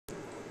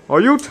Are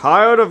you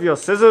tired of your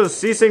scissors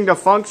ceasing to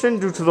function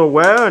due to the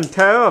wear and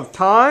tear of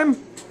time?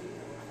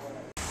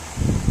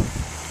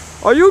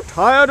 Are you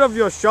tired of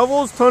your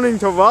shovels turning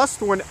to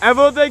rust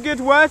whenever they get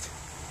wet?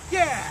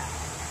 Yeah!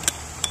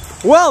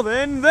 Well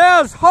then,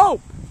 there's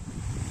hope!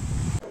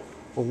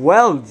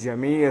 Well,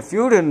 Jimmy, if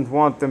you didn't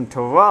want them to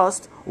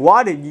rust,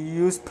 why did you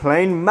use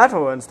plain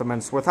metal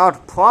instruments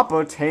without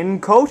proper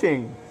tin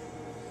coating?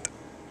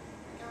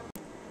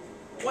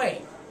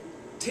 Wait,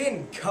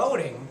 tin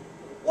coating?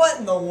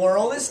 What in the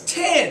world is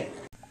tin?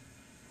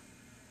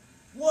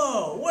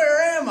 Whoa,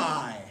 where am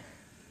I?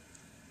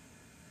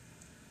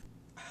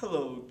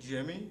 Hello,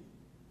 Jimmy.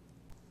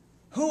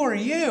 Who are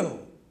you?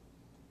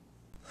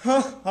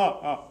 Ha ha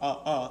ha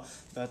ha ha.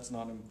 That's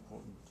not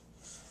important.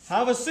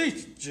 Have a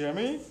seat,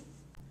 Jimmy.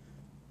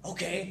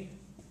 Okay.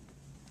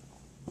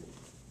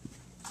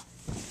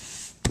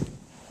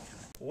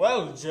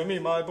 Well, Jimmy,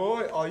 my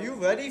boy, are you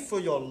ready for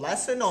your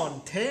lesson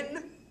on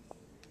tin?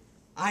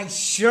 I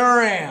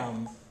sure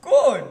am.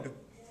 Good.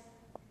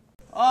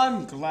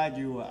 I'm glad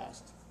you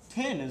asked.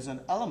 Tin is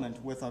an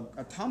element with an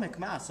atomic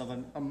mass of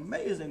an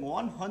amazing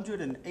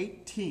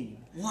 118.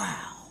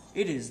 Wow.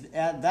 It is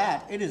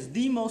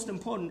the most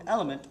important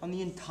element on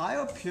the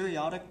entire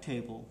periodic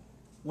table.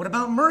 What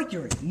about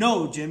mercury?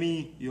 No,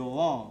 Jimmy, you're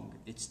wrong.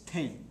 It's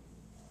tin.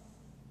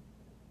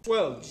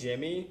 Well,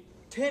 Jimmy,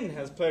 tin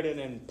has played an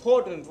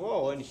important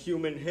role in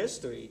human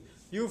history.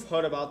 You've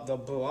heard about the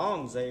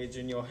Bronze Age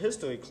in your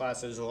history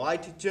classes,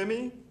 right,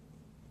 Jimmy?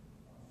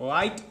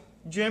 Right,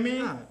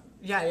 Jimmy?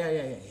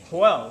 Yeah.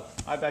 Well,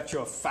 I bet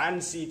your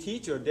fancy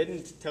teacher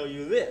didn't tell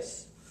you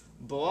this.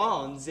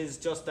 Bronze is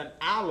just an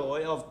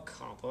alloy of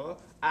copper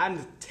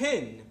and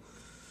tin.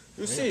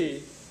 You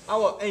see,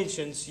 our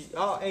ancient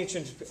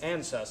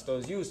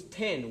ancestors used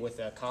tin with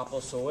their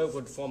copper so it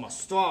would form a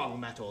strong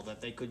metal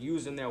that they could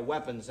use in their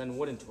weapons and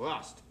wouldn't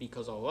rust,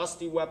 because a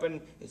rusty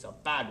weapon is a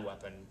bad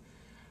weapon.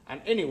 And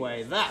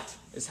anyway, that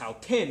is how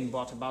tin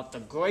brought about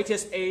the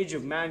greatest age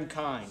of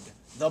mankind,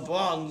 the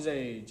Bronze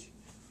Age.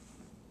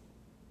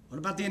 What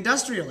about the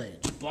Industrial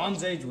Age?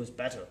 Bronze Age was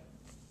better.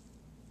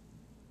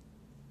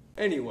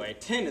 Anyway,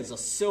 tin is a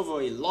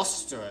silvery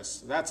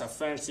lustrous. That's a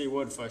fancy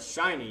word for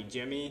shiny,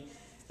 Jimmy.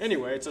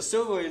 Anyway, it's a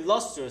silvery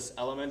lustrous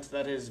element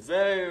that is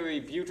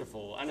very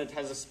beautiful, and it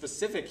has a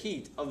specific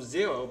heat of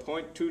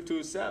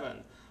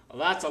 0.227.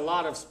 That's a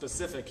lot of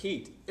specific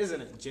heat,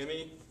 isn't it,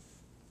 Jimmy?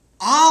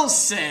 I'll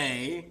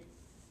say.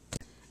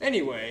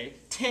 Anyway,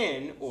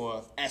 tin,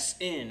 or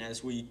SN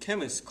as we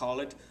chemists call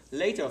it,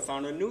 later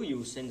found a new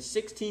use in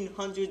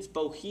 1600s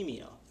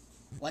Bohemia.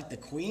 Like the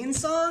Queen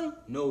song?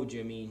 No,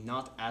 Jimmy,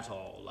 not at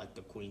all like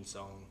the Queen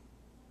song.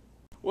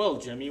 Well,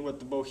 Jimmy, what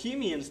the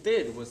Bohemians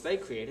did was they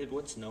created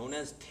what's known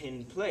as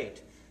tin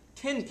plate.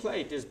 Tin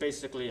plate is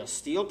basically a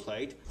steel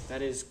plate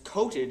that is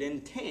coated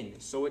in tin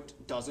so it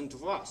doesn't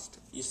rust.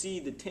 You see,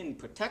 the tin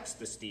protects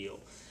the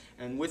steel.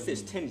 And with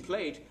this tin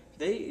plate,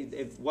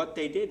 what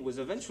they did was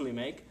eventually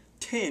make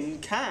tin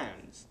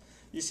cans.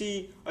 You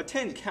see, a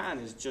tin can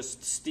is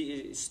just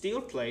steel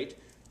plate,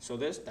 so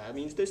that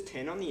means there's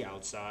tin on the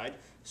outside,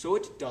 so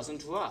it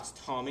doesn't rust,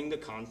 harming the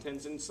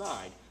contents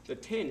inside. The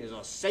tin is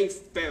a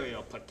safe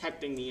barrier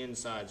protecting the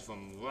insides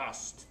from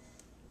rust.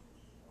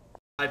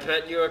 I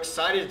bet you're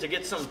excited to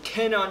get some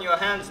tin on your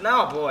hands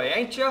now, boy,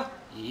 ain't you?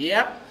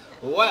 Yep.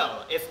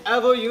 Well, if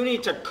ever you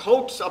need to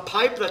coat a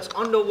pipe that's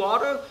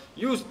underwater,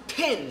 use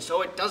tin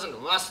so it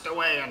doesn't rust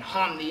away and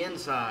harm the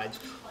insides.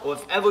 Or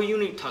if ever you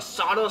need to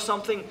solder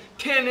something,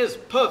 tin is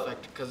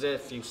perfect, because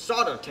if you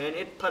solder tin,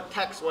 it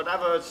protects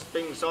whatever it's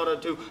being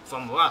soldered to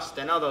from rust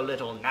and other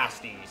little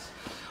nasties.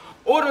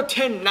 Order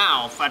tin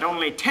now at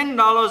only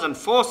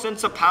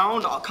 $10.04 a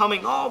pound,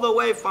 coming all the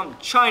way from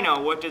China,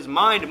 what is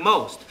mined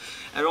most.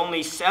 At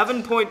only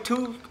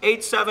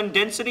 7.287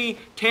 density,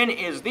 tin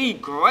is the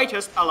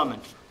greatest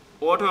element.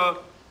 Order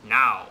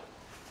now.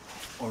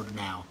 Order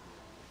now.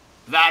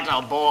 That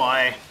a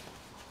boy.